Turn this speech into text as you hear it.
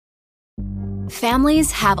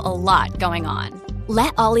Families have a lot going on.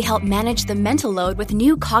 Let Ollie help manage the mental load with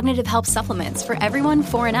new cognitive help supplements for everyone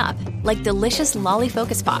 4 and up, like delicious Lolly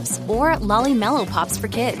Focus Pops or Lolly Mellow Pops for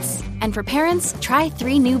kids. And for parents, try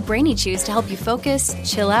 3 new Brainy Chews to help you focus,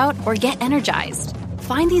 chill out, or get energized.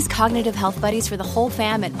 Find these cognitive health buddies for the whole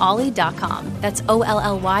fam at ollie.com. That's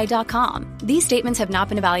OLLY.com. These statements have not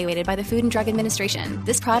been evaluated by the Food and Drug Administration.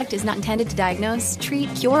 This product is not intended to diagnose,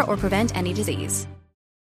 treat, cure, or prevent any disease.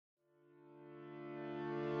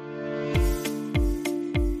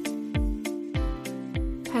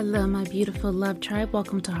 Hello, my beautiful love tribe.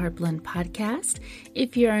 Welcome to Heartblend Podcast.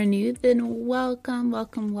 If you are new, then welcome.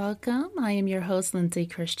 I am your host, Lindsay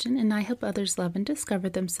Christian, and I help others love and discover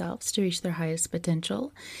themselves to reach their highest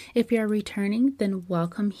potential. If you are returning, then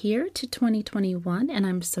welcome here to 2021, and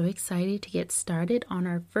I'm so excited to get started on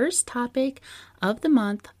our first topic of the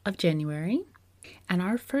month of January. And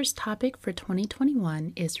our first topic for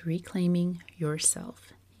 2021 is reclaiming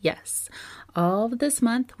yourself. Yes, all of this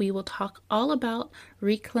month we will talk all about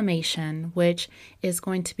reclamation, which is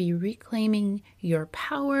going to be reclaiming your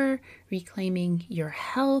power, reclaiming your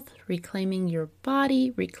health, reclaiming your body,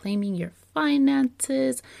 reclaiming your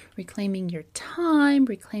finances, reclaiming your time,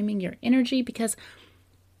 reclaiming your energy, because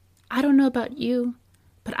I don't know about you,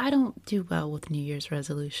 but I don't do well with New Year's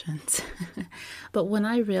resolutions. But when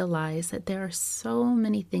I realize that there are so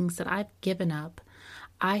many things that I've given up,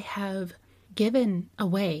 I have given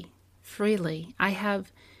away freely. I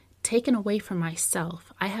have taken away from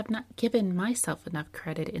myself. I have not given myself enough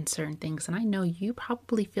credit in certain things. And I know you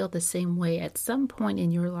probably feel the same way at some point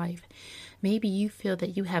in your life. Maybe you feel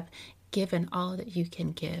that you have given all that you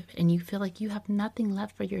can give and you feel like you have nothing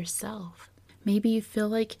left for yourself. Maybe you feel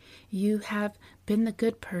like you have been the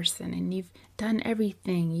good person and you've done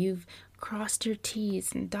everything. You've crossed your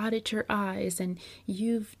T's and dotted your I's and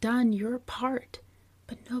you've done your part.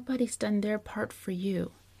 But nobody's done their part for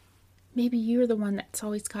you. Maybe you're the one that's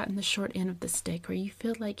always gotten the short end of the stick, or you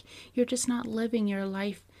feel like you're just not living your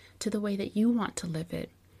life to the way that you want to live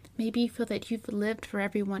it. Maybe you feel that you've lived for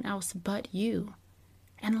everyone else but you.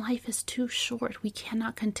 And life is too short. We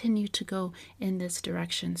cannot continue to go in this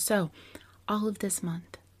direction. So, all of this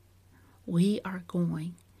month, we are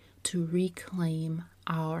going to reclaim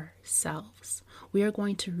ourselves. We are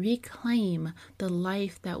going to reclaim the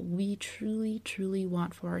life that we truly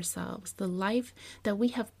want for ourselves, the life that we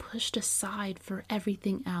have pushed aside for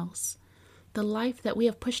everything else, the life that we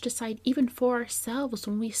have pushed aside even for ourselves.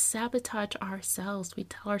 When we sabotage ourselves, we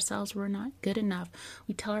tell ourselves we're not good enough.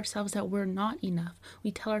 We tell ourselves that we're not enough.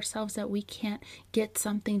 We tell ourselves that we can't get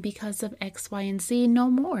something because of X, Y, and Z no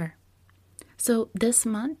more. So this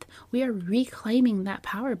month, we are reclaiming that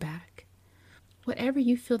power back. Whatever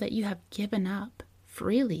you feel that you have given up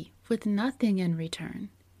freely with nothing in return,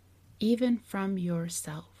 even from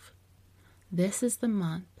yourself, this is the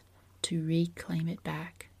month to reclaim it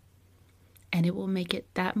back. And it will make it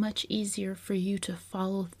that much easier for you to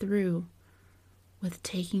follow through with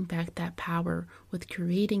taking back that power, with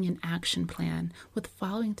creating an action plan, with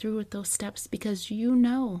following through with those steps, because you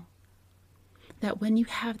know that when you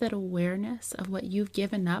have that awareness of what you've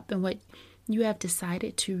given up and what you have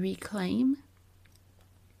decided to reclaim,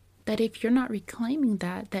 that if you're not reclaiming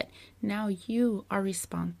that now you are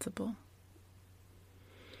responsible.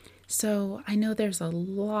 So I know there's a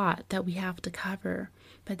lot that we have to cover,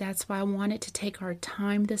 but that's why I wanted to take our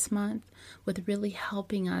time this month with really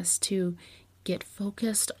helping us to get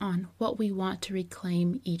focused on what we want to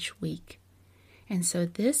reclaim each week. And so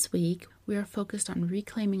this week, we are focused on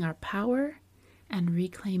reclaiming our power and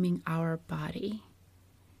reclaiming our body.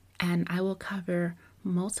 And I will cover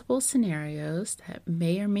multiple scenarios that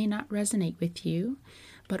may or may not resonate with you,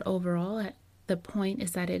 but overall, the point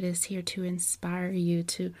is that it is here to inspire you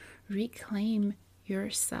to reclaim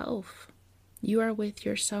yourself. You are with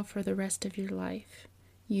yourself for the rest of your life.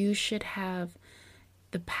 You should have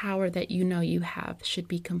the power that you know you have should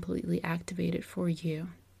be completely activated for you.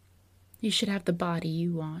 You should have the body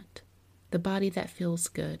you want, the body that feels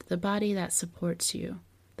good, the body that supports you,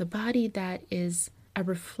 the body that is a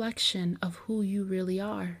reflection of who you really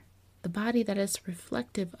are, the body that is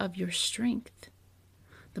reflective of your strength,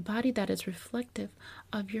 the body that is reflective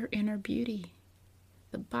of your inner beauty,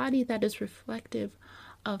 the body that is reflective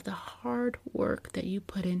of the hard work that you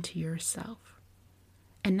put into yourself,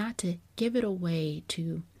 and not to give it away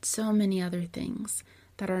to so many other things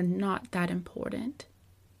that are not that important.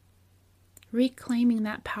 Reclaiming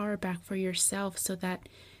that power back for yourself so that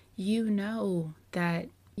you know that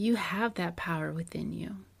you have that power within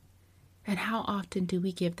you. And how often do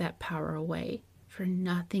we give that power away for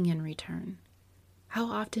nothing in return? How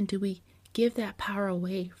often do we give that power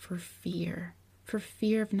away for fear for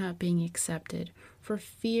fear of not being accepted, for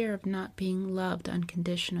fear of not being loved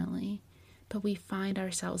unconditionally. But we find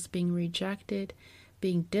ourselves being rejected,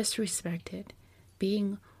 being disrespected,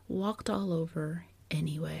 being walked all over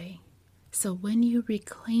anyway. So when you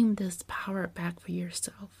reclaim this power back for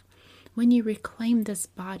yourself, when you reclaim this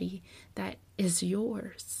body that is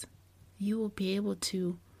yours, you will be able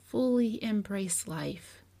to fully embrace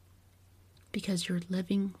life because you're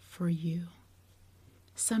living for you.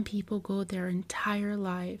 Some people go their entire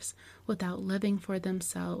lives without living for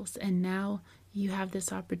themselves, and now you have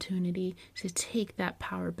this opportunity to take that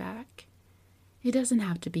power back. It doesn't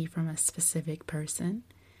have to be from a specific person.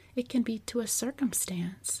 It can be to a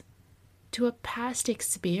circumstance, to a past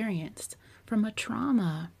experience, from a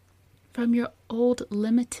trauma, from your old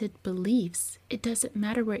limited beliefs. It doesn't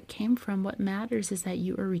matter where it came from. What matters is that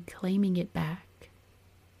you are reclaiming it back.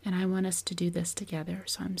 And I want us to do this together.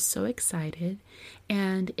 So I'm so excited.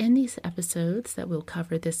 And in these episodes that we'll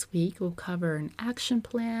cover this week, we'll cover an action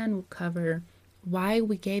plan, we'll cover why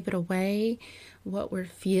we gave it away, what we're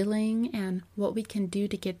feeling, and what we can do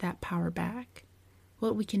to get that power back,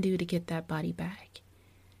 what we can do to get that body back,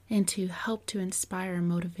 and to help to inspire and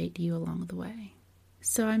motivate you along the way.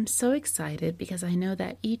 So I'm so excited because I know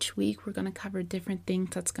that each week we're going to cover different things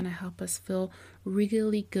that's going to help us feel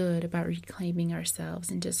really good about reclaiming ourselves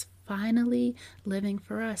and just finally living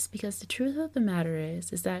for us. Because the truth of the matter is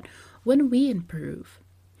that when we improve,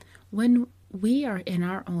 when we are in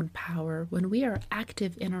our own power, when we are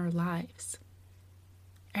active in our lives,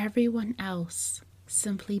 everyone else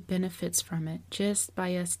simply benefits from it just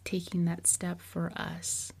by us taking that step for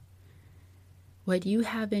us. What you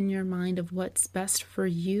have in your mind of what's best for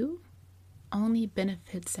you only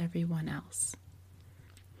benefits everyone else.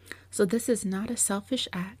 So this is not a selfish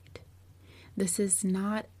act. This is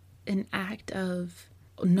not an act of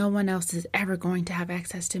no one else is ever going to have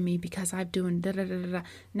access to me because I'm doing da da da da.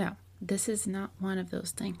 No, this is not one of those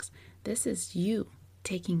things. This is you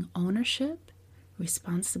taking ownership,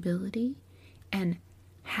 responsibility, and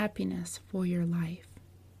happiness for your life,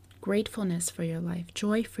 gratefulness for your life,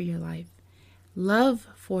 joy for your life, love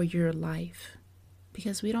for your life,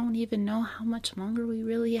 because we don't even know how much longer we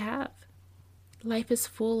really have. Life is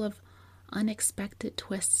full of unexpected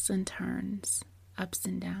twists and turns, ups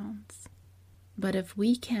and downs. But if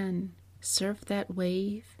we can surf that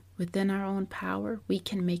wave within our own power, we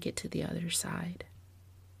can make it to the other side.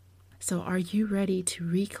 So are you ready to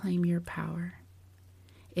reclaim your power?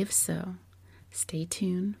 If so, stay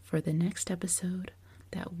tuned for the next episode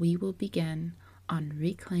that we will begin on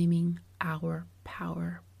reclaiming our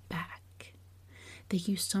power back. Thank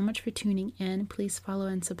you so much for tuning in. Please follow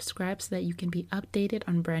and subscribe so that you can be updated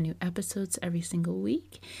on brand new episodes every single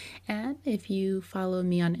week. And if you follow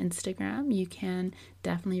me on Instagram, you can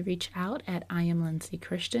definitely reach out at I am Lindsay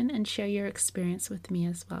Christian and share your experience with me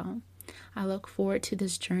as well. I look forward to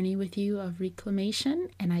this journey with you of reclamation,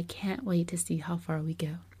 and I can't wait to see how far we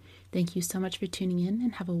go. Thank you so much for tuning in,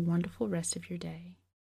 and have a wonderful rest of your day.